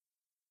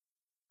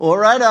All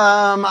right,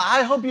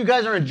 I hope you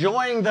guys are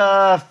enjoying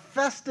the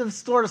festive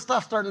sort of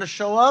stuff starting to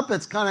show up.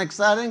 It's kind of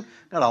exciting.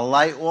 Got a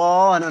light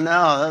wall. I don't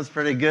know. That's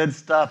pretty good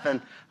stuff.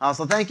 And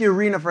so thank you,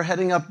 Rena, for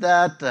heading up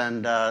that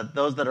and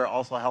those that are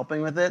also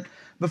helping with it.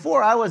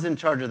 Before I was in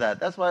charge of that.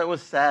 That's why it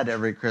was sad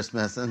every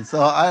Christmas. And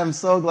so I am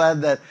so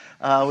glad that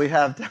we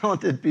have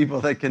talented people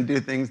that can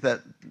do things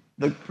that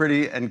look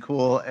pretty and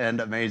cool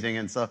and amazing.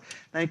 And so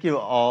thank you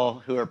all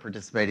who are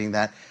participating in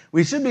that.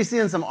 We should be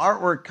seeing some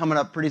artwork coming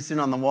up pretty soon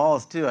on the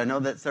walls too. I know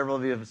that several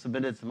of you have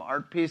submitted some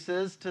art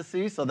pieces to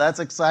see, so that's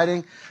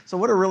exciting. So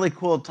what a really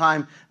cool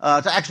time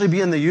to actually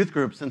be in the youth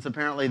group, since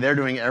apparently they're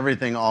doing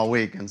everything all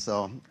week. And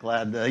so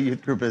glad the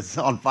youth group is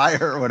on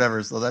fire or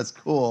whatever. So that's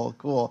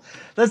cool.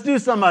 Let's do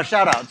some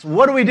shout outs.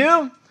 What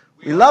do?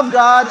 We love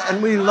God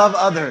and we love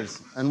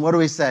others. And what do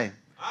we say?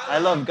 I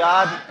love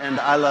God and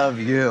I love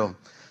you.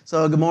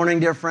 So good morning,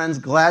 dear friends.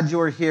 Glad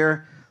you're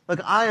here. Look,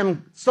 I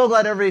am so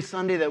glad every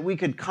Sunday that we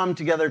could come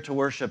together to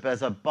worship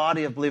as a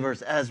body of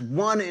believers, as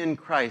one in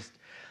Christ.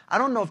 I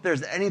don't know if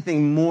there's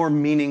anything more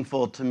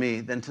meaningful to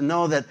me than to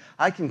know that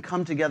I can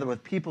come together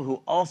with people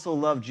who also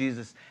love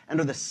Jesus and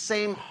are the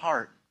same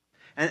heart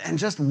and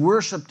just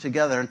worship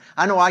together. And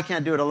I know I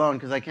can't do it alone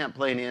because I can't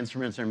play any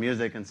instruments or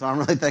music, and so I'm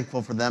really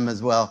thankful for them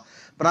as well.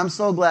 But I'm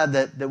so glad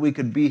that we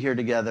could be here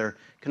together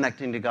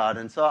connecting to God.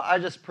 And so I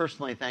just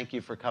personally thank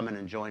you for coming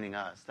and joining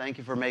us. Thank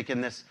you for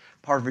making this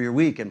part of your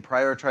week and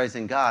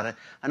prioritizing God.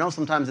 I know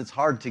sometimes it's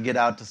hard to get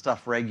out to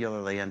stuff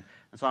regularly, and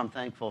so I'm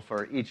thankful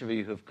for each of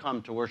you who've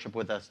come to worship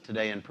with us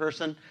today in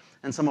person,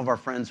 and some of our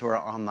friends who are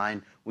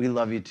online. We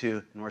love you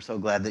too, and we're so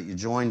glad that you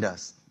joined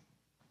us.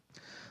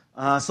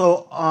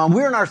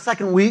 We're in our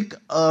second week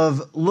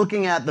of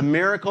looking at the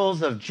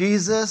miracles of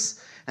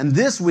Jesus, and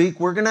this week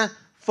we're going to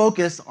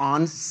focus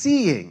on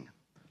seeing.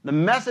 The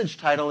message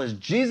title is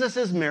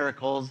Jesus'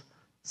 Miracles,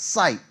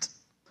 Sight.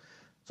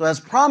 So as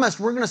promised,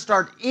 we're going to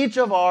start each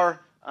of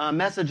our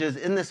messages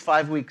in this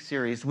 5-week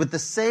series with the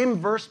same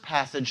verse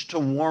passage to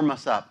warm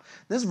us up.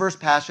 This verse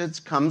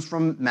passage comes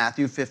from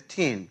Matthew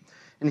 15,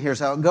 and here's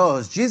how it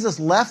goes. Jesus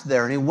left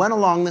there, and he went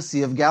along the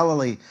Sea of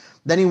Galilee.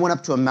 Then he went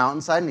up to a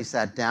mountainside, and he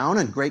sat down,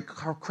 and great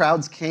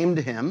crowds came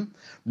to him,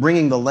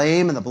 bringing the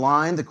lame and the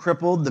blind, the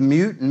crippled, the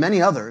mute, and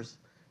many others.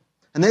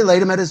 And they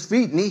laid him at his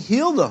feet, and he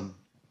healed them.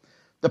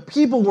 The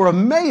people were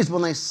amazed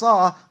when they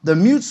saw the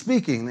mute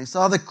speaking. They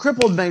saw the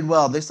crippled made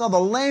well. They saw the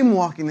lame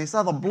walking. They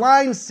saw the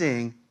blind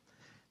seeing.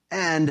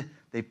 And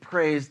they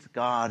praised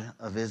God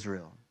of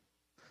Israel.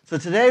 So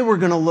today we're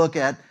going to look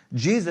at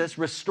Jesus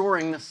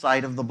restoring the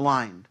sight of the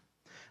blind.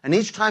 And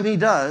each time he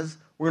does,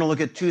 we're going to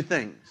look at two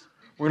things.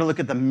 We're going to look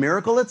at the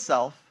miracle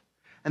itself,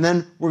 and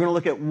then we're going to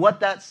look at what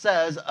that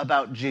says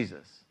about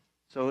Jesus.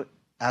 So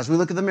as we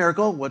look at the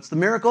miracle, what's the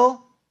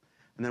miracle?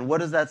 And then what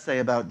does that say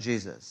about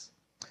Jesus?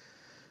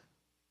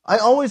 I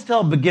always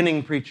tell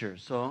beginning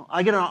preachers, so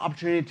I get an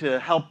opportunity to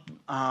help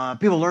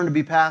people learn to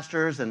be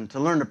pastors and to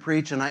learn to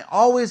preach, and I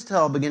always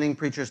tell beginning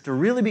preachers to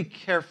really be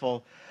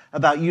careful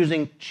about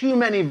using too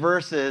many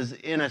verses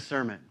in a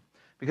sermon.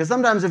 Because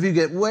sometimes if you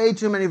get way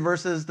too many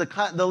verses, the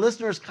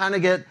listeners kind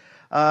of get,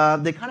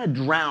 they kind of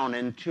drown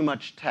in too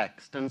much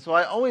text. And so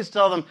I always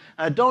tell them,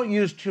 don't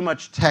use too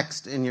much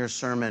text in your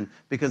sermon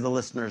because the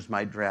listeners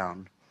might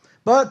drown.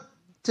 But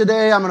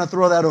today, I'm going to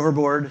throw that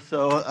overboard,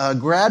 so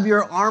grab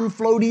your arm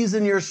floaties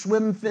and your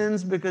swim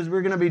fins because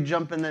we're going to be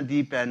jumping the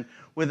deep end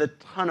with a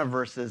ton of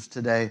verses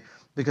today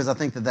because I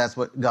think that that's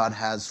what God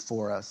has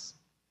for us.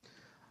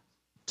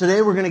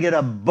 Today, we're going to get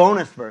a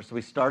bonus verse.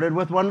 We started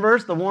with one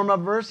verse, the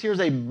warm-up verse.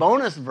 Here's a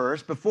bonus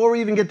verse before we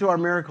even get to our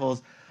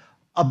miracles,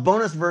 a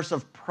bonus verse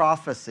of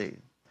prophecy.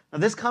 Now,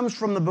 this comes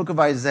from the book of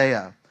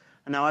Isaiah.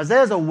 Now,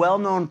 Isaiah is a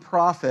well-known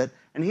prophet,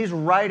 and he's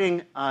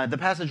writing, the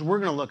passage we're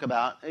going to look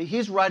about,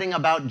 he's writing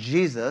about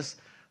Jesus,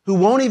 who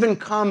won't even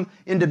come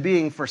into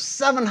being for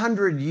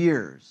 700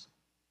 years.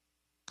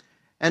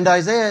 And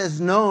Isaiah is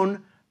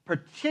known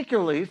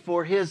particularly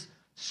for his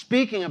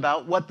speaking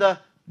about what the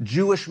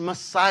Jewish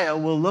Messiah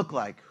will look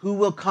like, who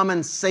will come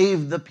and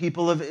save the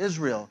people of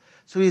Israel.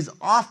 So he's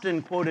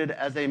often quoted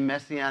as a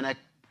messianic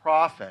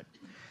prophet.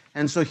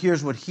 And so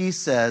here's what he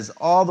says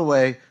all the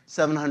way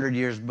 700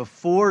 years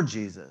before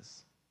Jesus.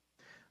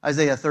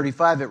 Isaiah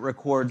 35, it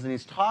records, and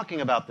he's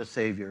talking about the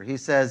Savior. He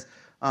says,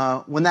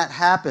 when that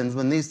happens,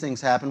 when these things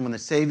happen, when the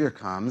Savior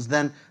comes,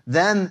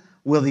 then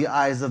will the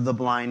eyes of the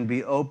blind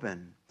be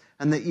open,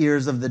 and the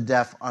ears of the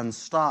deaf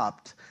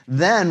unstopped.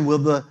 Then will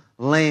the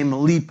lame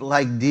leap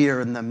like deer,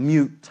 and the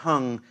mute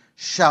tongue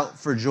shout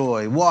for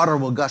joy. Water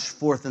will gush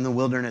forth in the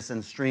wilderness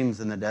and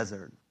streams in the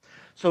desert.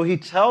 So he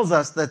tells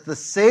us that the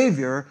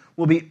Savior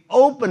will be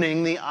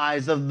opening the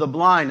eyes of the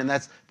blind, and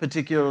that's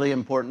particularly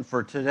important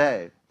for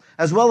today,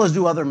 as well as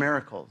do other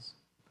miracles.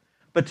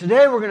 But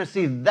today we're going to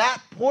see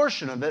that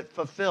portion of it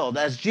fulfilled.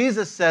 As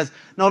Jesus says,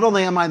 not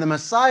only am I the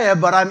Messiah,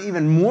 but I'm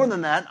even more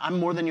than that. I'm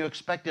more than you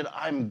expected.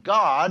 I'm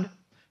God.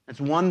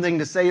 It's one thing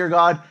to say you're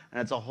God,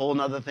 and it's a whole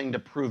other thing to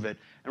prove it.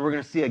 And we're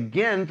going to see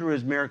again through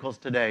his miracles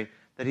today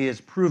that he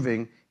is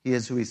proving he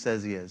is who he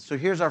says he is. So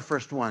here's our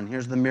first one.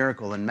 Here's the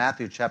miracle in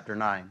Matthew chapter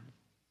 9.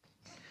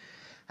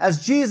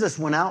 As Jesus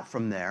went out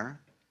from there,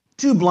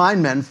 2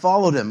 blind men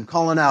followed him,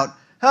 calling out,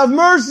 "Have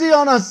mercy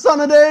on us, Son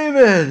of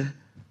David!"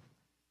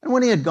 And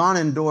when he had gone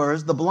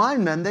indoors, the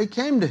blind men, they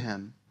came to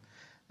him.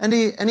 And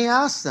he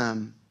asked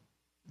them,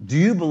 "Do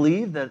you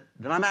believe that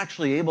I'm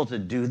actually able to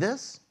do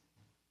this?"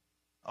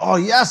 "Oh,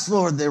 yes,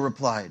 Lord," they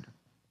replied.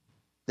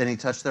 Then he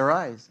touched their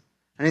eyes.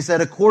 And he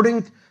said,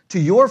 "According to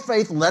your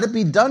faith, let it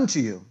be done to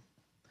you."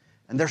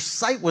 And their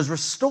sight was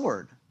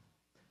restored.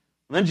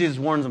 And then Jesus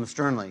warns them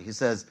sternly. He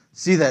says,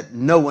 "See that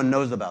no one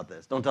knows about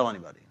this. Don't tell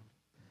anybody."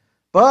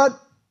 But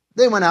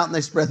they went out and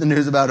they spread the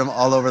news about him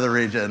all over the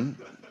region.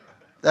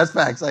 That's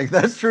facts. Like,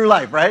 that's true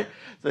life, right?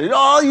 So,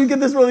 you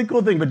get this really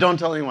cool thing, but don't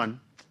tell anyone.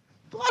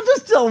 I'll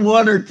just tell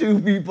 1 or 2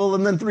 people,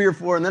 and then 3 or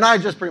 4, and then I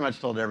just pretty much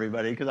told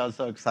everybody because I was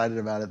so excited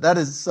about it. That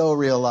is so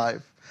real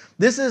life.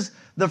 This is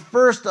the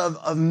first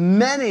of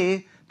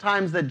many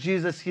times that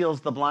Jesus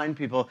heals the blind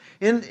people.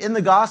 In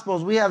the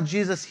Gospels, we have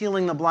Jesus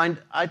healing the blind,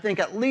 I think,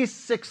 at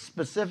least 6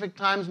 specific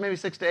times, maybe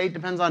 6 to 8,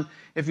 depends on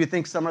if you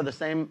think some are the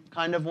same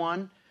kind of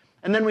one.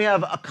 And then we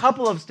have a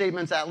couple of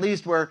statements at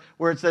least where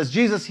it says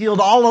Jesus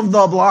healed all of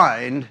the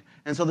blind,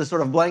 and so this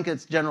sort of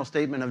blanket general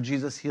statement of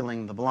Jesus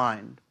healing the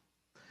blind.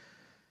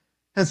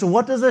 And so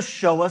what does this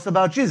show us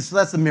about Jesus? So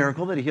that's the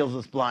miracle that he heals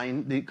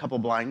the couple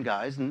blind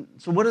guys. And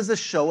so what does this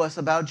show us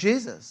about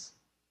Jesus?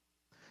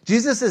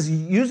 Jesus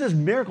uses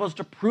miracles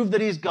to prove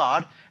that he's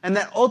God and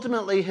that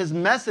ultimately his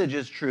message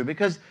is true.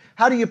 Because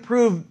how do you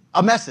prove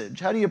a message?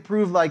 How do you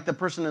prove like the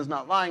person is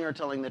not lying or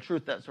telling the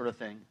truth, that sort of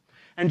thing?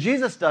 And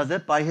Jesus does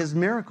it by his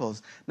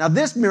miracles. Now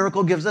this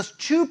miracle gives us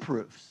 2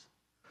 proofs.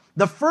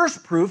 The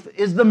first proof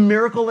is the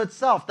miracle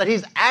itself, that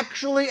he's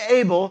actually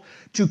able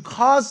to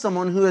cause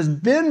someone who has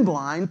been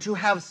blind to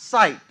have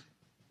sight.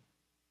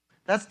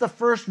 That's the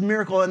first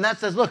miracle, and that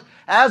says, look,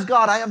 as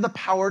God, I have the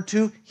power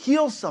to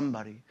heal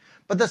somebody.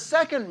 But the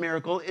second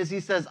miracle is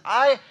he says,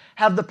 I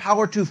have the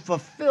power to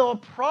fulfill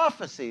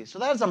prophecy. So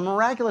that is a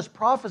miraculous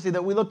prophecy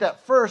that we looked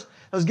at first.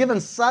 It was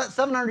given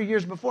 700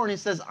 years before, and he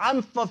says,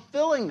 I'm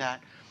fulfilling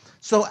that.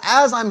 So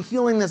as I'm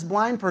healing this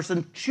blind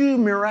person, 2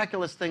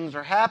 miraculous things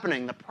are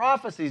happening. The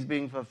prophecy is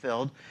being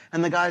fulfilled,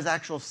 and the guy's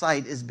actual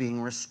sight is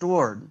being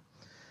restored.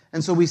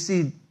 And so we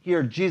see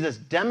here Jesus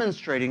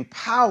demonstrating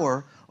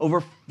power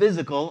over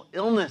physical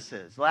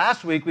illnesses.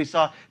 Last week we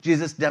saw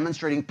Jesus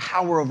demonstrating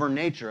power over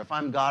nature. If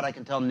I'm God, I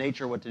can tell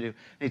nature what to do. And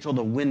he told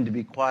the wind to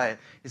be quiet.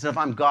 He said, if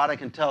I'm God, I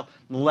can tell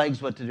the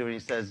legs what to do. And he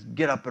says,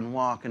 get up and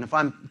walk. And if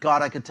I'm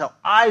God, I can tell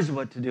eyes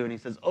what to do. And he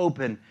says,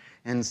 open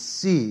and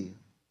see.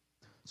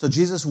 So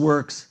Jesus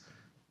works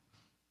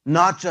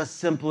not just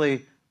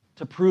simply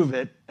to prove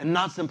it and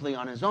not simply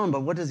on his own,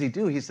 but what does he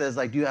do? He says,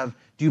 like, do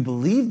you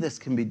believe this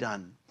can be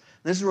done?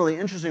 This is really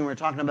interesting. We were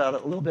talking about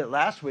it a little bit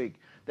last week,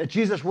 that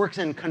Jesus works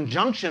in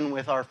conjunction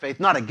with our faith,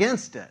 not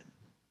against it.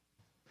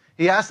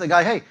 He asked the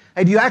guy,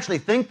 hey, do you actually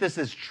think this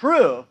is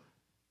true?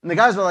 And the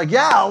guys were like,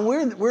 yeah,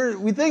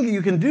 we think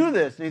you can do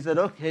this. And he said,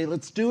 okay,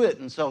 let's do it.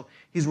 And so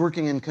he's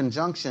working in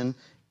conjunction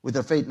with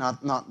their faith,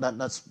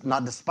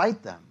 not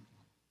despite them.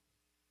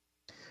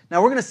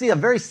 Now we're going to see a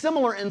very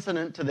similar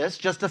incident to this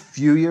just a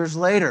few years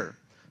later.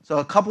 So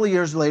a couple of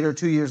years later,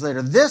 2 years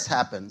later, this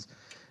happens.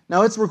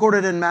 Now, it's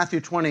recorded in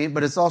Matthew 20,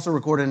 but it's also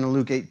recorded in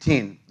Luke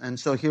 18. And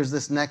so here's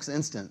this next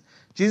instant.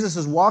 Jesus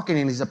is walking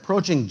and he's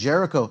approaching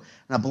Jericho,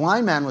 and a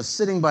blind man was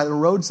sitting by the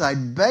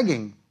roadside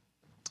begging.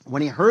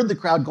 When he heard the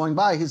crowd going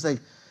by, he said,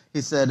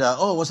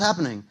 what's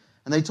happening?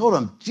 And they told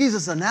him,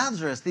 Jesus of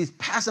Nazareth, he's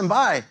passing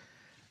by.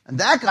 And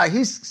that guy,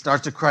 he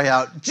starts to cry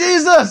out,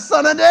 Jesus,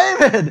 Son of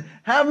David,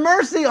 have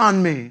mercy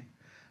on me.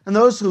 And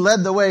those who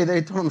led the way,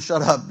 they told him,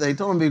 shut up. They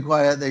told him to be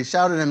quiet. They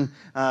shouted him.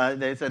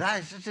 They said,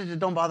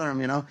 don't bother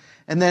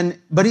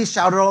him, but he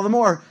shouted all the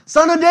more,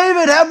 Son of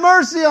David, have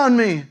mercy on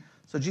me.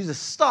 So Jesus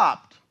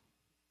stopped.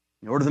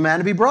 He ordered the man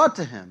to be brought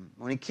to him.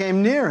 When he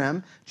came near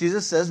him,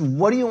 Jesus says,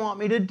 what do you want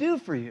me to do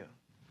for you?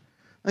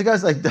 And the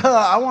guy's like,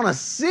 I want to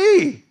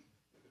see.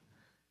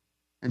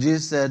 And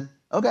Jesus said,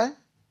 okay,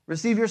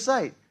 receive your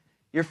sight.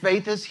 Your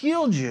faith has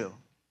healed you.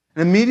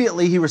 And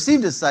immediately he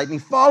received his sight and he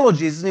followed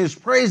Jesus and he was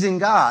praising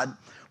God.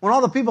 When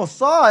all the people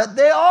saw it,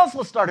 they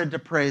also started to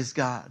praise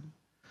God.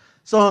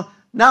 So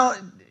now,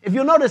 if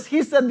you'll notice,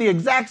 he said the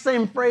exact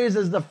same phrase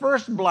as the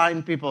first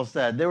blind people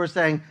said. They were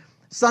saying,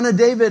 Son of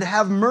David,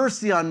 have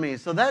mercy on me.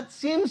 So that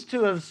seems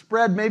to have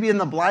spread maybe in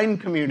the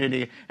blind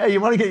community. Hey,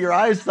 you want to get your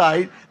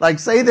eyesight? Like,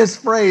 say this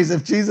phrase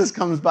if Jesus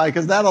comes by,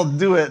 because that'll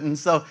do it. And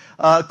so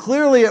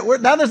clearly,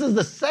 now this is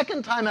the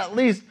second time at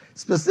least,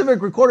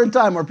 specific recorded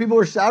time, where people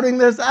were shouting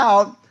this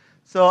out.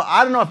 So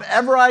I don't know if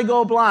ever I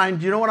go blind,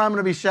 do you know what I'm going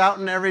to be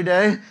shouting every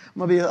day? I'm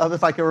going to be,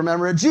 if I can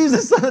remember it,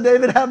 Jesus, Son of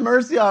David, have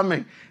mercy on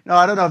me.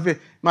 I don't know if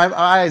my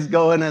eyes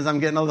go in as I'm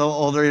getting a little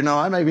older.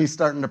 I may be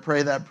starting to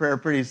pray that prayer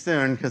pretty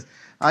soon because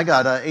I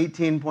got an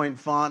 18-point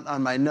font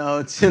on my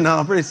notes.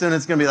 Pretty soon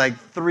it's going to be like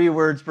 3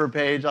 words per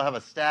page. I'll have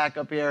a stack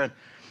up here,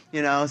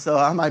 so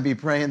I might be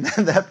praying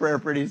that prayer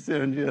pretty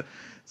soon.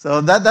 So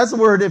that's the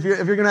word. If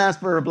you're going to ask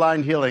for a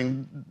blind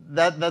healing,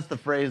 that's the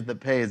phrase that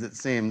pays, it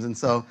seems. And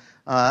so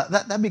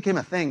that became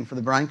a thing for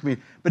the blind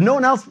community. But no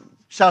one else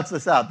shouts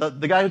this out.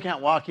 The guy who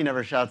can't walk, he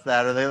never shouts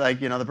that. Or they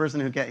the person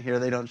who can't hear,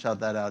 they don't shout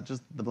that out.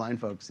 Just the blind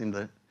folks seem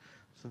to.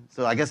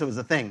 So I guess it was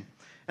a thing.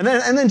 And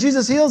then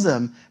Jesus heals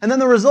him. And then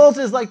the result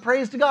is like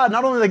praise to God.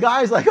 Not only the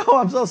guy's like, oh,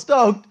 I'm so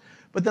stoked,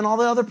 but then all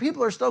the other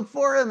people are stoked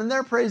for him and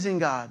they're praising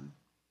God.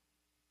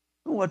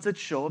 What's it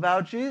show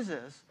about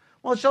Jesus?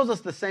 Well, it shows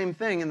us the same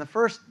thing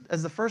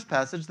as the first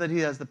passage, that he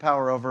has the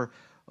power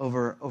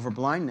over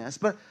blindness.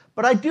 But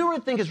I do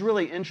think it's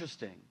really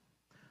interesting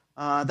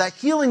that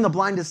healing the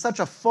blind is such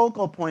a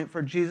focal point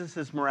for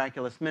Jesus'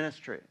 miraculous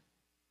ministry.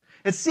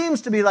 It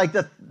seems to be like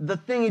the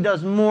thing he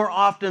does more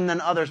often than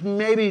others.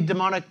 Maybe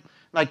demonic,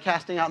 like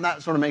casting out, and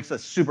that sort of makes a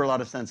super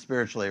lot of sense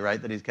spiritually,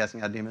 right, that he's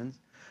casting out demons.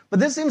 But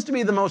this seems to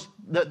be the most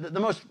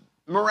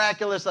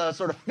miraculous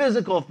sort of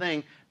physical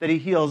thing that he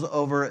heals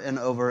over and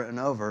over and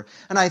over.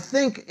 And I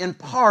think in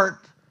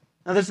part,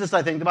 now I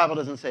think the Bible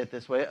doesn't say it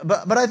this way,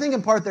 but I think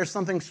in part there's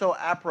something so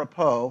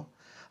apropos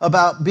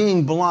about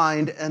being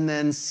blind and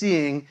then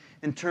seeing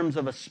in terms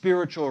of a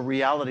spiritual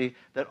reality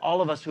that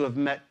all of us who have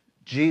met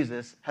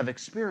Jesus have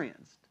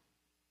experienced.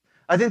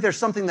 I think there's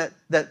something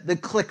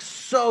that clicks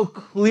so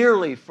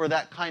clearly for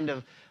that kind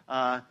of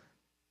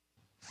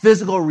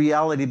physical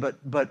reality,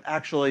 but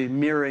actually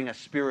mirroring a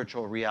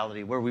spiritual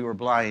reality where we were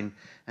blind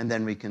and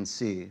then we can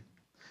see.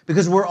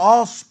 Because we're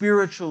all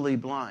spiritually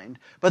blind.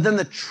 But then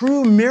the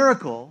true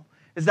miracle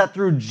is that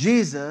through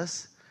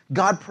Jesus,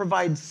 God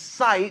provides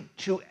sight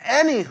to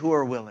any who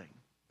are willing.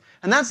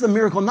 And that's the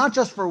miracle, not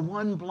just for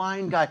one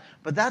blind guy,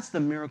 but that's the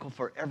miracle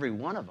for every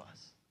one of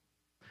us.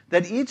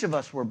 That each of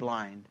us were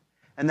blind,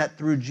 and that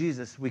through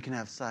Jesus we can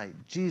have sight.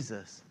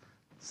 Jesus,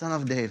 Son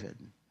of David,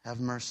 have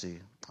mercy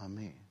on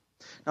me.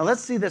 Now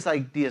let's see this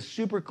idea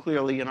super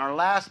clearly in our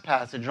last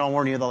passage. I'll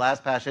warn you, the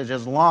last passage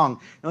is long.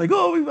 You're like,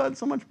 oh, we've had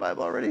so much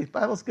Bible already.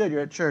 Bible's good.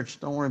 You're at church.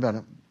 Don't worry about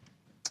it.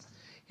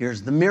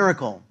 Here's the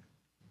miracle.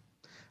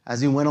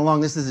 As he went along,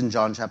 this is in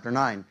John chapter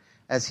 9.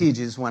 As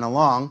Jesus, went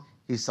along,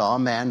 he saw a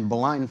man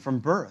blind from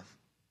birth.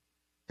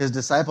 His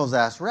disciples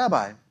asked,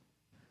 Rabbi,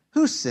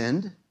 who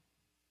sinned,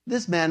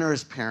 this man or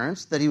his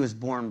parents, that he was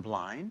born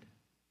blind?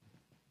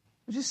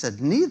 Jesus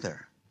said,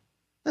 neither.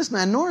 This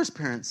man nor his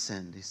parents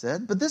sinned, he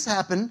said, but this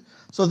happened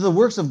so that the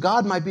works of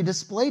God might be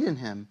displayed in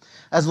him.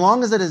 As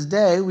long as it is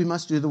day, we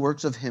must do the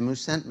works of him who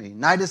sent me.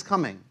 Night is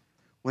coming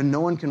when no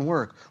one can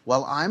work.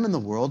 While I'm in the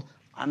world,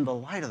 I'm the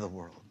light of the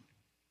world.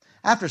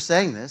 After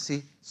saying this,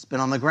 he spit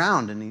on the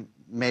ground and he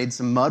made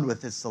some mud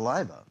with his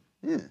saliva.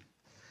 Yeah.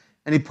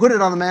 And he put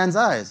it on the man's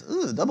eyes.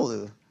 Ooh, double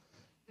ooh.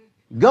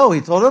 Go,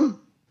 he told him,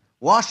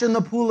 wash in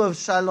the pool of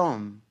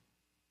Siloam.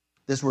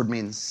 This word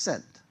means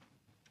sent.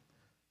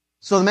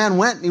 So the man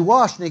went and he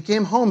washed and he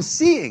came home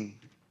seeing.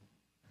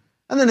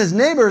 And then his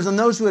neighbors and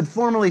those who had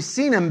formerly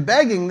seen him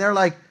begging, they're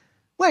like,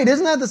 wait,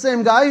 isn't that the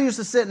same guy who used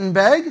to sit and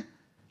beg?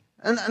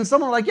 And some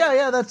were like,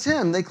 yeah, that's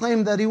him. They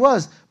claimed that he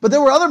was. But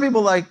there were other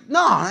people like,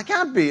 no, that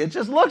can't be. It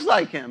just looks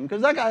like him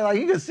because that guy,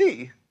 you could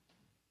see.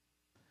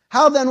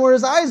 How then were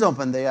his eyes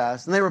opened, they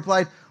asked. And they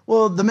replied,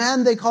 well, the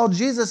man they called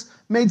Jesus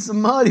made some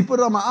mud. He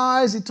put it on my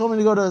eyes. He told me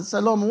to go to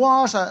Siloam and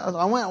wash.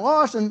 I went and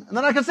washed and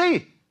then I could see.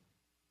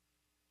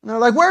 And they're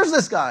like, where's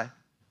this guy?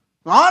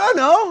 I don't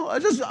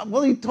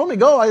know. He told me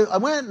go. I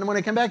went, and when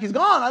I came back, he's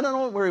gone. I don't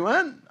know where he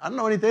went. I don't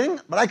know anything,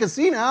 but I can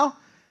see now.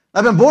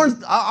 I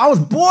was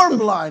born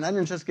blind. I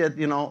didn't just get,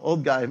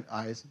 old guy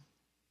eyes.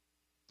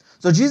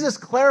 So Jesus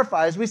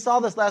clarifies, we saw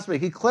this last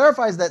week, he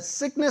clarifies that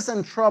sickness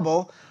and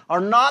trouble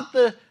are not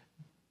the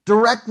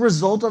direct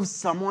result of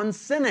someone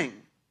sinning.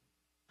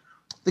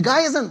 The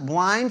guy isn't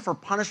blind for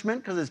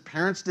punishment because his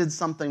parents did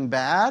something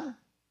bad.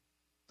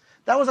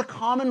 That was a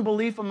common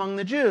belief among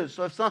the Jews.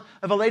 So if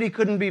a lady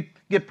couldn't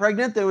get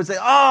pregnant, they would say,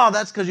 oh,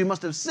 that's because you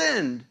must have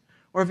sinned.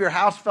 Or if your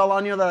house fell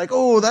on you, they're like,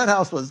 oh, that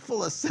house was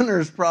full of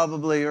sinners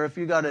probably. Or if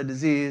you got a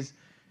disease,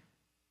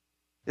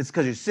 it's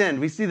because you sinned.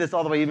 We see this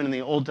all the way even in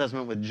the Old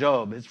Testament with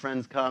Job. His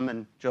friends come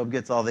and Job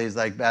gets all these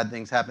bad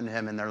things happen to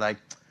him. And they're like,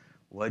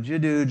 what'd you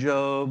do,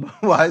 Job?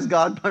 Why is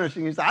God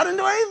punishing you? He said, I didn't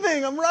do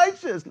anything. I'm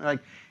righteous. And they're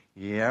like,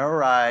 yeah,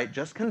 right.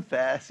 Just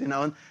confess.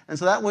 And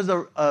so that was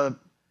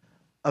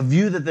a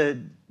view that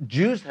the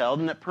Jews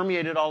held, and it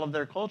permeated all of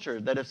their culture,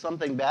 that if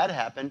something bad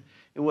happened,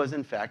 it was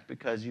in fact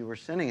because you were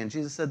sinning. And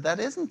Jesus said that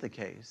isn't the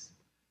case.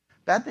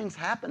 Bad things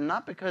happen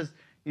not because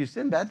you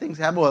sin. Bad things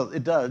happen, well,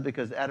 it does,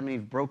 because Adam and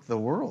Eve broke the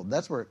world.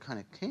 That's where it kind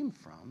of came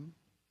from.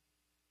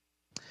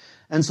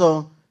 And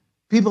so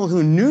people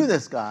who knew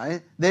this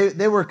guy,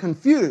 they were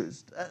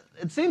confused.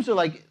 It seems they're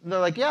like,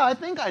 yeah, I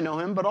think I know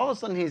him, but all of a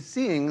sudden he's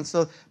seeing. And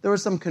so there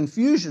was some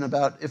confusion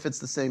about if it's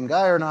the same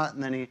guy or not,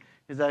 and then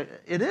he's like,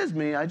 it is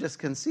me, I just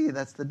can see,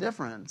 that's the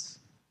difference.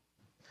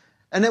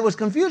 And it was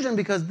confusion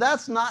because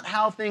that's not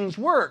how things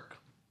work.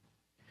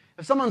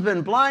 If someone's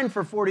been blind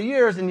for 40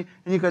 years and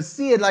you could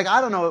see it, I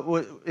don't know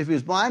if he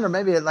was blind or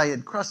maybe it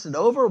had crusted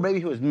over, or maybe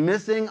he was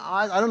missing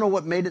eyes. I don't know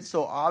what made it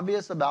so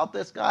obvious about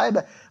this guy,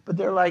 but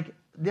they're like,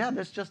 yeah,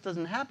 this just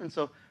doesn't happen.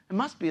 So it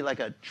must be like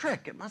a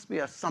trick. It must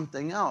be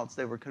something else.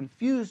 They were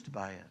confused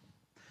by it.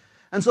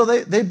 And so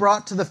they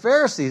brought to the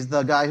Pharisees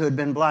the guy who had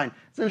been blind.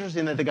 It's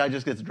interesting that the guy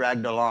just gets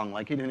dragged along,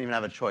 like he didn't even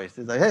have a choice.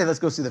 He's like, hey, let's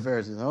go see the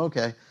Pharisees.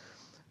 Okay.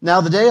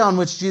 Now the day on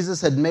which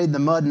Jesus had made the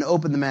mud and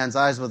opened the man's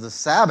eyes was the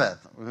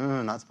Sabbath.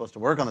 Not supposed to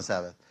work on the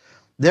Sabbath.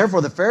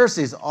 Therefore the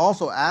Pharisees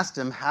also asked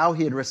him how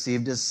he had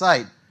received his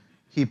sight.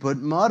 He put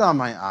mud on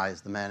my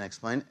eyes, the man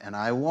explained, and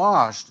I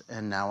washed,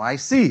 and now I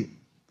see.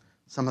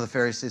 Some of the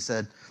Pharisees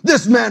said,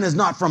 this man is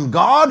not from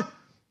God,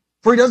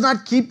 for he does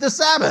not keep the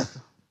Sabbath.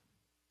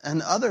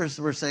 And others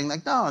were saying,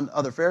 like, no, and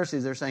other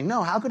Pharisees, they're saying,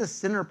 no, how could a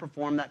sinner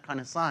perform that kind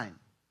of sign?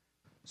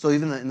 So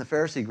even in the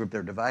Pharisee group,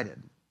 they're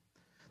divided.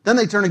 Then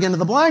they turn again to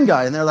the blind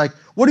guy, and they're like,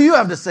 what do you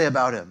have to say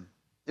about him?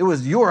 It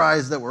was your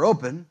eyes that were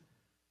open.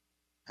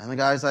 And the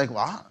guy's like,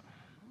 well,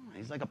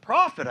 he's like a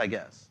prophet, I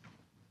guess.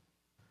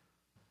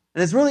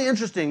 And it's really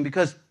interesting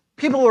because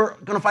people are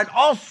going to find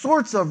all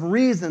sorts of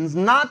reasons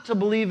not to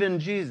believe in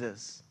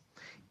Jesus,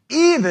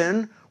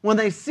 even when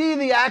they see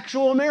the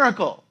actual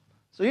miracle.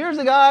 So here's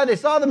the guy, they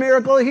saw the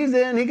miracle, he's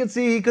in, he could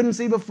see, he couldn't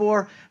see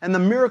before, and the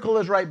miracle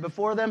is right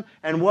before them.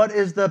 And what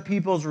is the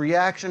people's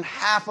reaction?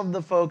 Half of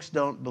the folks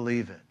don't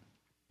believe it.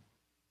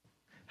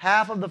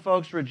 Half of the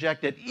folks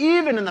reject it,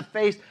 even in the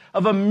face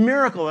of a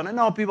miracle. And I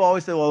know people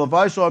always say, well, if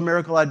I saw a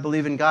miracle, I'd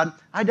believe in God.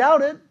 I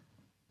doubt it.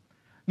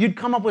 You'd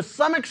come up with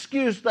some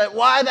excuse that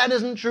why that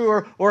isn't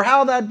true, or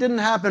how that didn't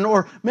happen,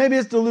 or maybe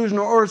it's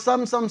delusional, or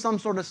some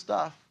sort of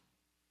stuff.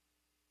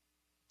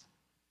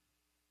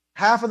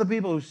 Half of the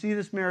people who see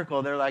this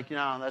miracle, they're like,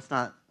 that's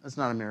not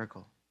a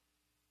miracle.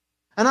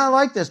 And I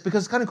like this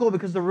because it's kind of cool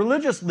because the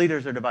religious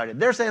leaders are divided.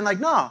 They're saying like,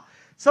 no,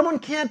 someone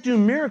can't do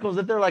miracles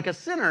if they're like a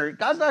sinner.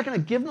 God's not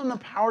going to give them the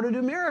power to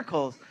do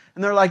miracles.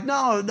 And they're like,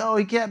 no,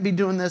 he can't be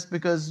doing this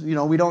because,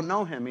 we don't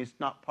know him. He's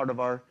not part of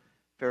our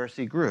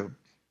Pharisee group.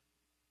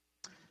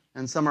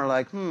 And some are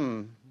like,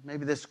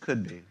 maybe this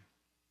could be.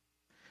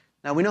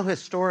 Now, we know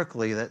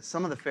historically that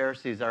some of the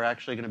Pharisees are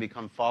actually going to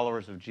become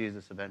followers of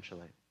Jesus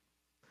eventually.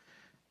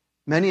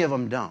 Many of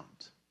them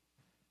don't.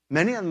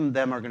 Many of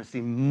them are going to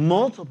see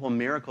multiple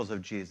miracles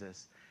of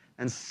Jesus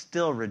and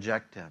still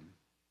reject him.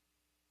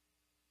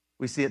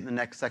 We see it in the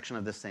next section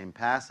of this same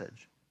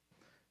passage.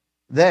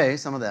 They,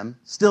 some of them,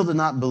 still did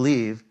not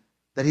believe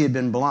that he had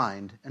been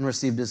blind and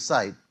received his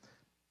sight.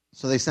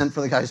 So they sent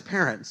for the guy's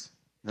parents.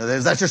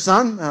 Is that your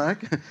son?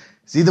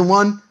 Is he the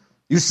one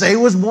you say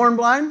was born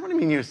blind? What do you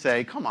mean you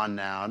say? Come on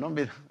now. Don't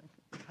be. How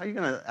are you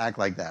going to act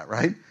like that,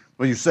 right?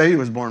 Well, you say he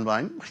was born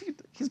blind.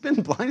 He's been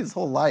blind his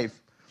whole life.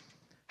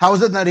 How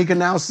is it that he can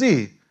now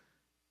see?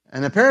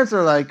 And the parents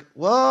are like,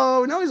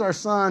 well, we know he's our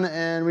son,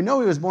 and we know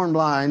he was born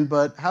blind,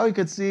 but how he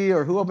could see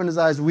or who opened his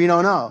eyes, we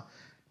don't know.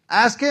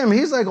 Ask him.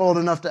 He's like old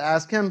enough to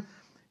ask him.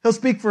 He'll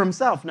speak for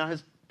himself. Now,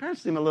 his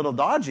parents seem a little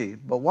dodgy,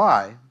 but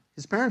why?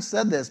 His parents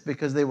said this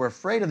because they were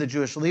afraid of the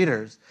Jewish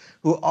leaders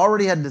who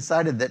already had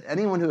decided that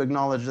anyone who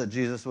acknowledged that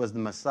Jesus was the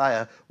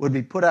Messiah would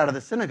be put out of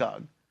the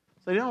synagogue.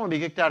 So they don't want to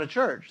be kicked out of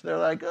church. They're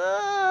like,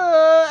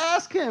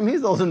 ask him.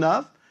 He's old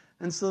enough.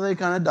 And so they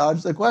kind of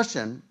dodged the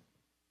question.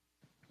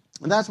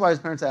 And that's why his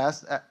parents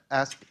asked,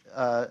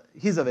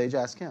 he's of age,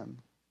 ask him.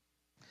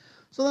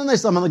 So then they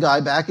summoned the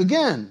guy back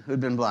again who'd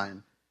been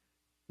blind.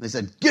 They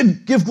said,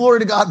 give glory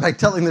to God by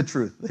telling the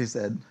truth. They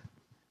said,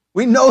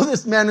 we know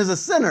this man is a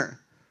sinner.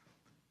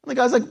 And the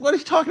guy's like, what are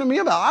you talking to me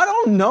about? I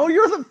don't know.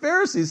 You're the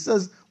Pharisee. He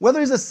says, whether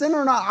he's a sinner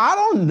or not, I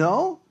don't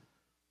know.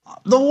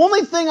 The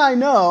only thing I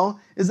know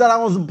is that I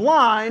was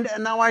blind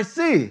and now I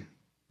see.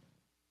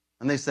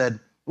 And they said,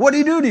 what did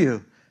he do to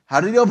you?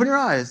 How did he open your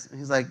eyes? And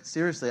he's like,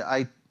 seriously,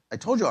 I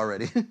told you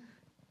already.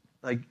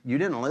 Like, you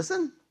didn't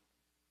listen?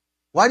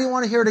 Why do you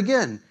want to hear it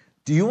again?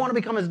 Do you want to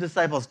become his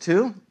disciples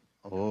too?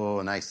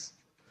 Oh, nice.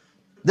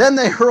 Then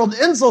they hurled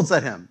insults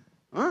at him.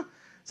 Huh?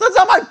 So it's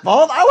not my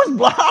fault. I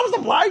was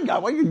the blind guy.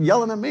 Why are you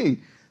yelling at me?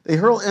 They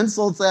hurled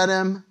insults at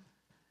him.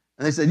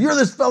 And they said, you're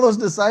this fellow's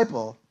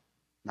disciple.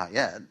 Not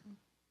yet.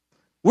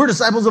 We're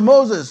disciples of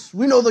Moses.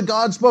 We know that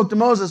God spoke to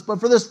Moses, but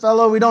for this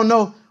fellow, we don't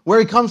know where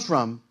he comes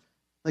from.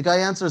 The guy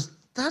answers,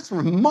 that's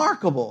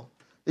remarkable.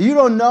 You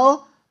don't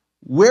know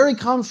where he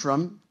comes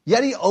from,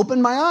 yet he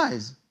opened my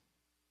eyes.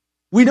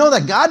 We know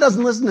that God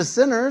doesn't listen to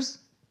sinners.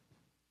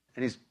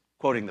 And he's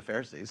quoting the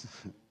Pharisees.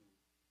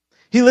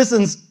 He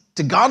listens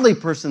to godly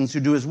persons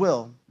who do his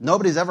will.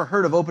 Nobody's ever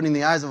heard of opening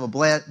the eyes of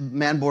a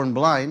man born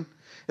blind.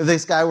 If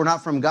this guy were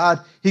not from God,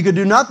 he could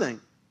do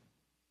nothing.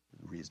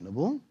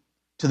 Reasonable.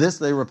 To this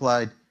they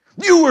replied,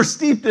 you were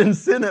steeped in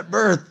sin at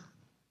birth.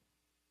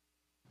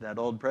 That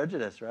old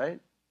prejudice, right?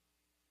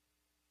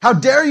 How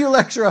dare you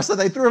lecture us? So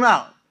they threw him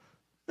out.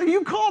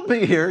 You called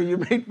me here. You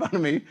made fun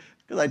of me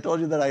because I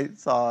told you that I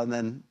saw, and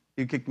then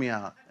you kicked me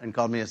out and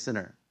called me a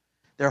sinner.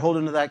 They're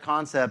holding to that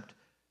concept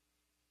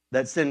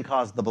that sin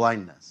caused the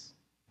blindness,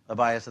 a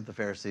bias that the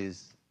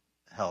Pharisees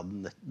held,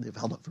 and they've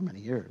held up for many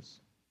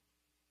years.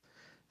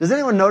 Does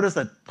anyone notice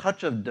a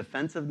touch of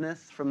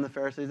defensiveness from the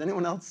Pharisees?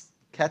 Anyone else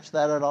catch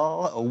that at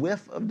all? A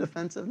whiff of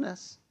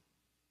defensiveness?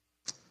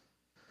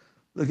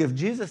 Look, if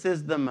Jesus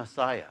is the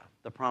Messiah,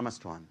 the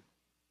promised one,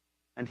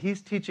 and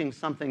he's teaching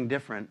something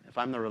different, if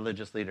I'm the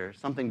religious leader,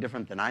 something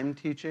different than I'm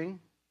teaching,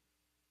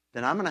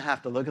 then I'm going to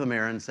have to look in the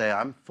mirror and say,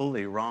 I'm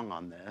fully wrong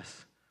on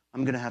this.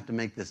 I'm going to have to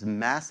make this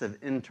massive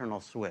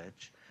internal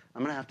switch.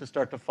 I'm going to have to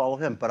start to follow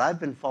him. But I've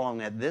been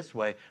following it this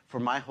way for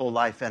my whole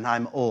life, and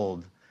I'm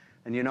old.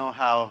 And you know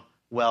how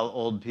well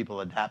old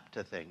people adapt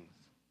to things.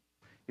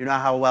 You know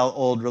how well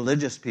old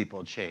religious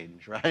people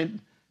change, right?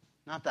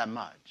 Not that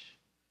much.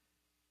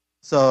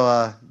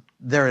 So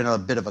they're in a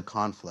bit of a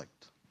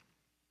conflict.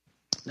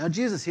 Now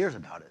Jesus hears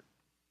about it.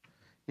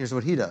 Here's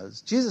what he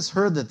does. Jesus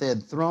heard that they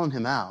had thrown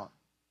him out.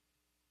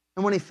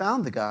 And when he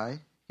found the guy,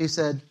 he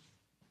said,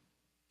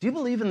 "Do you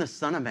believe in the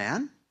Son of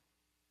Man?"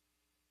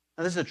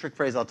 Now this is a trick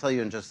phrase. I'll tell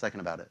you in just a second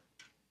about it.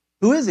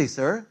 "Who is he,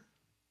 sir?"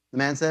 The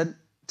man said,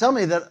 "Tell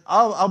me that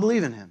I'll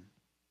believe in him."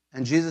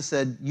 And Jesus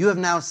said, "You have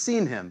now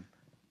seen him."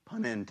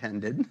 Pun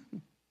intended.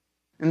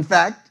 In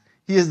fact,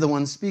 he is the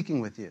one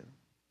speaking with you.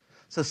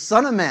 So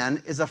Son of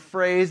Man is a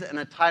phrase and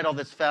a title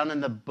that's found in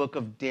the book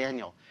of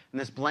Daniel.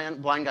 And this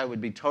blind guy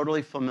would be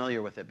totally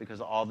familiar with it because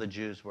all the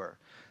Jews were.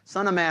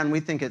 Son of Man, we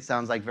think it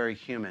sounds like very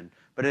human,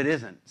 but it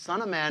isn't.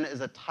 Son of Man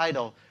is a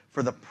title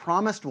for the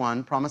promised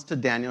one, promised to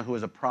Daniel, who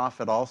was a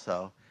prophet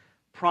also,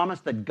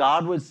 promised that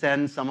God would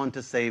send someone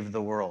to save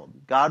the world.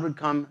 God would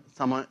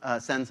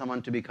send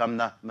someone to become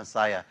the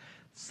Messiah.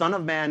 Son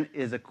of Man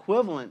is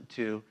equivalent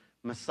to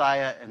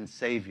Messiah and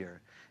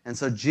Savior. And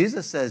so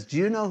Jesus says, "Do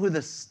you know who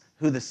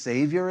the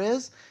Savior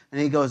is?"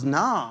 And he goes,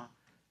 "No,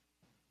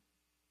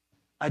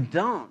 I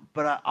don't,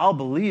 but I'll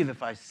believe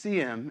if I see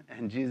him."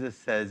 And Jesus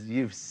says,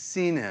 "You've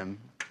seen him."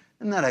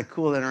 Isn't that a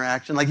cool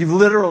interaction? Like you've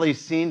literally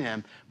seen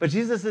him. But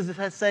Jesus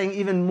is saying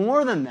even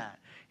more than that.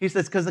 He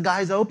says, because the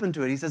guy's open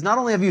to it. He says, not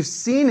only have you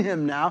seen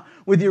him now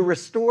with your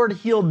restored,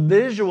 healed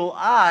visual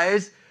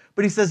eyes,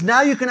 but he says,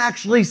 now you can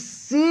actually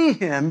see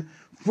him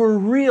for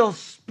real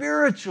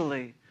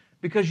spiritually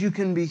because you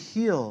can be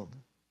healed.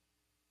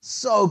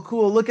 So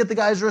cool. Look at the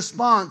guy's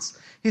response.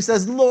 He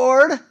says,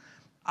 "Lord,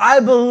 I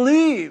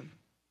believe."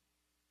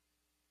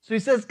 So he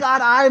says,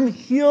 "God, I'm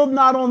healed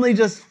not only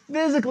just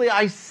physically,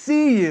 I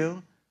see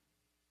you,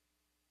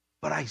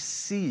 but I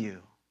see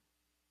you.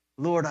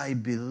 Lord, I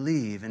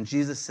believe." And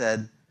Jesus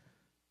said,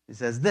 he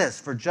says this,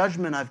 "For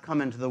judgment I've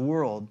come into the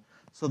world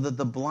so that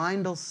the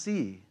blind will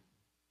see,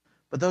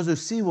 but those who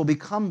see will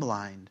become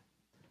blind."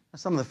 Now,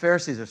 some of the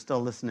Pharisees are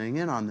still listening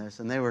in on this,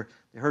 and they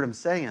heard him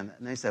saying it,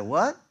 and they said,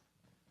 "What?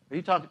 Are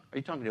you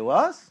talking to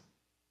us?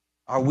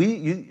 Are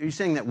you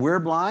saying that we're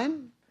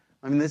blind?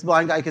 I mean, this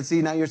blind guy could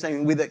see, now you're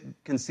saying we that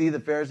can see the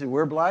Pharisee,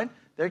 we're blind?"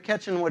 They're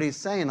catching what he's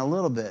saying a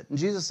little bit. And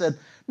Jesus said,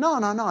 No.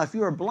 If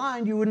you were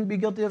blind, you wouldn't be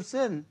guilty of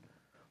sin.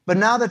 But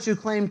now that you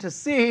claim to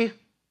see,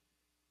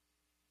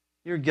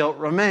 your guilt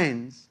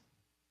remains.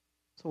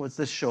 So what's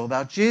this show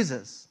about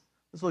Jesus?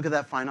 Let's look at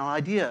that final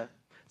idea.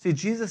 See,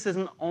 Jesus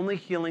isn't only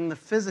healing the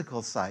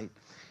physical sight.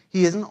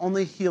 He isn't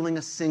only healing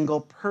a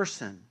single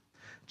person.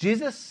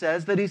 Jesus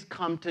says that he's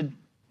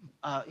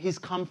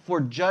come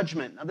for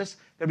judgment. Now, this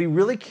got to be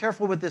really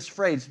careful with this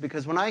phrase,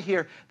 because when I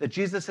hear that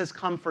Jesus has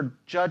come for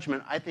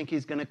judgment, I think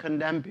he's going to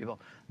condemn people.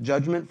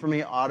 Judgment for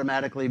me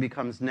automatically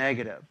becomes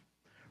negative,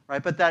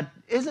 right? But that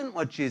isn't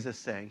what Jesus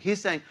is saying. He's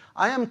saying,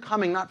 I am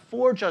coming not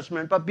for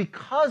judgment, but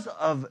because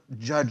of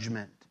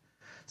judgment.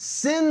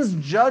 Sin's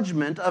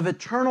judgment of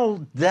eternal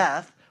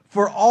death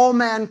for all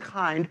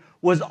mankind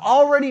was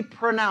already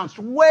pronounced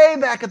way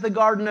back at the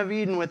Garden of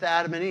Eden with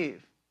Adam and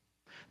Eve.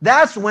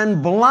 That's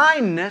when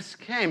blindness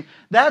came.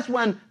 That's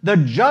when the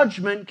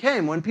judgment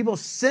came. When people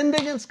sinned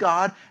against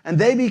God and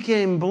they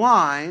became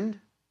blind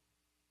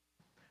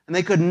and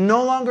they could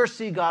no longer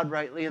see God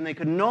rightly and they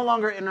could no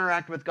longer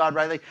interact with God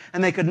rightly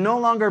and they could no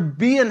longer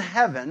be in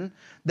heaven,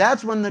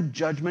 that's when the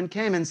judgment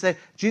came. And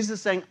Jesus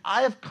is saying,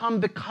 I have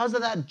come because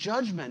of that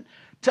judgment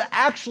to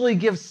actually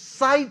give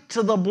sight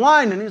to the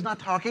blind. And he's not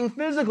talking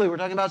physically. We're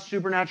talking about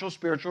supernatural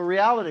spiritual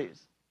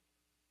realities.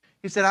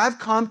 He said, I've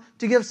come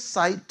to give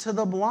sight to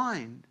the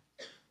blind.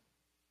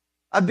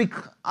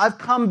 I've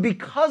come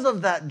because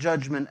of that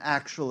judgment,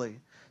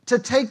 actually, to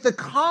take the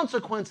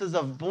consequences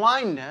of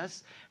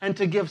blindness and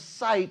to give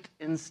sight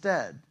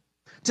instead.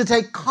 To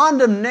take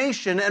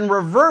condemnation and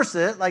reverse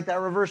it, like that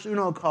reverse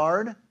Uno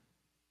card,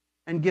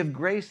 and give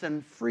grace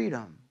and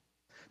freedom.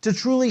 To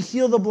truly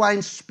heal the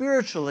blind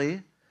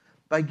spiritually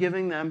by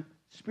giving them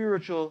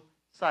spiritual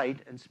sight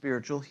and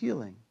spiritual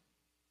healing.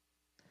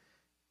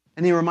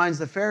 And he reminds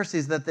the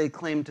Pharisees that they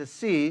claim to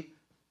see,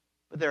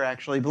 but they're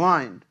actually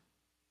blind.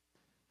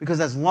 Because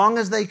as long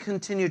as they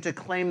continue to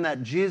claim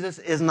that Jesus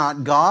is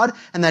not God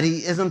and that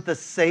he isn't the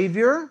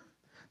Savior,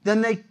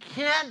 then they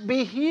can't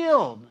be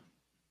healed.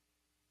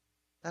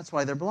 That's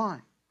why they're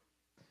blind.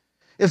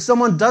 If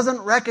someone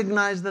doesn't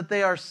recognize that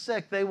they are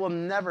sick, they will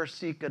never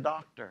seek a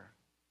doctor.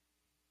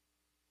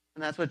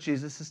 And that's what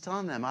Jesus is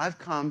telling them. I've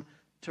come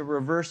to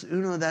reverse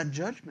Uno that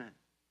judgment.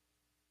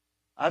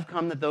 I've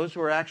come that those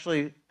who are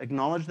actually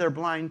acknowledge they're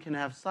blind can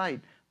have sight.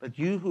 But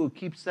you who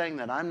keep saying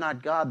that I'm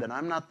not God, that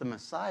I'm not the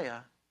Messiah,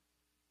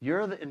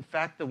 you're in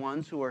fact the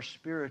ones who are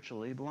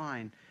spiritually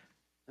blind.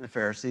 And the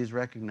Pharisees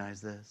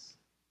recognize this.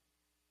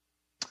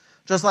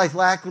 Just like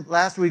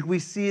last week, we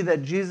see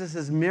that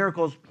Jesus'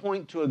 miracles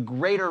point to a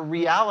greater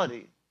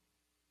reality.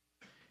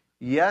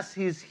 Yes,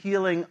 he's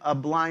healing a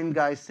blind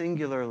guy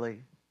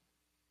singularly,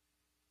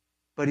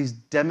 but he's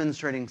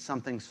demonstrating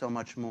something so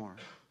much more.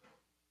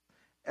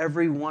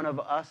 Every one of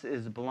us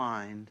is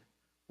blind,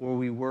 or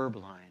we were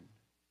blind.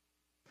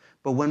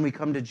 But when we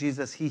come to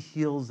Jesus, he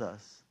heals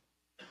us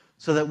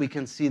so that we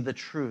can see the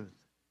truth,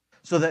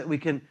 so that we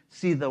can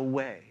see the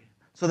way,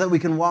 so that we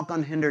can walk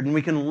unhindered and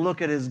we can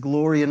look at his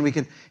glory and we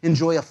can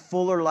enjoy a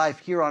fuller life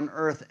here on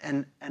earth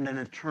and an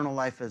eternal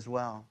life as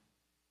well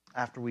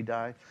after we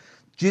die.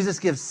 Jesus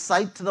gives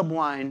sight to the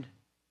blind,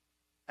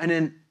 and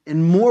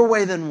in more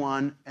way than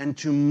one, and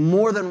to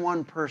more than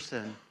one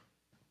person,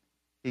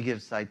 he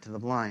gives sight to the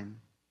blind.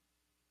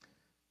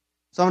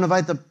 So I'm going to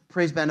invite the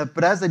praise band up,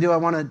 but as they do, I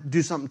want to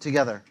do something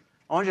together.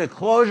 I want you to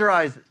close your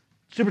eyes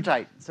super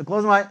tight. So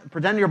close them eyes,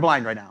 pretend you're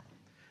blind right now.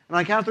 And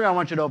on the count of 3, I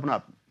want you to open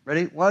up.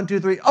 Ready? 1, 2,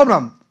 3, open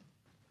them!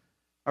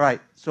 All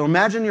right, so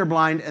imagine you're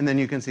blind, and then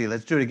you can see.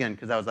 Let's do it again,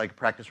 because that was like a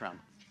practice round.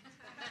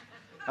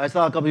 I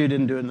saw a couple of you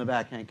didn't do it in the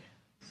back, Hank.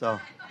 So...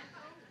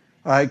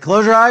 all right,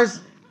 close your eyes.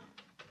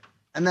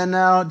 And then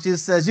now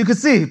Jesus says, you could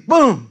see.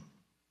 Boom.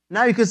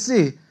 Now you could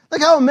see.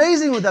 Look how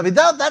amazing would that be?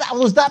 That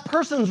was that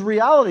person's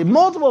reality,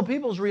 multiple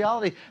people's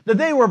reality, that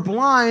they were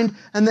blind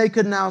and they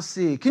could now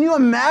see. Can you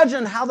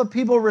imagine how the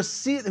people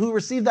who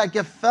received that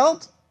gift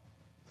felt?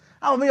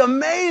 That would be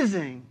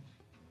amazing.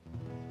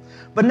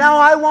 But now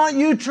I want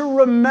you to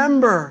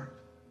remember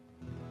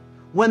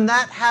when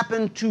that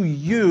happened to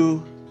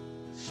you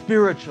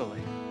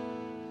spiritually.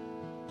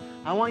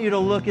 I want you to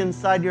look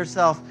inside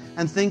yourself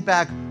and think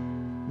back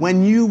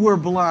when you were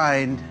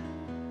blind,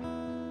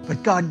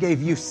 but God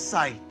gave you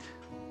sight.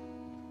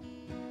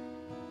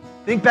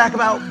 Think back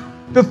about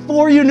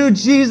before you knew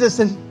Jesus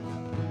and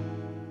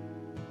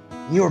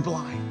you were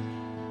blind.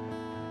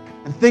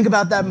 And think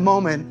about that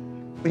moment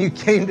when you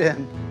came to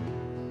him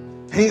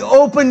and he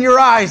opened your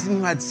eyes and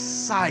you had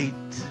sight.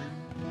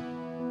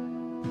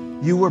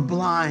 You were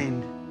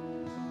blind,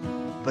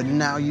 but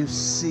now you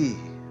see.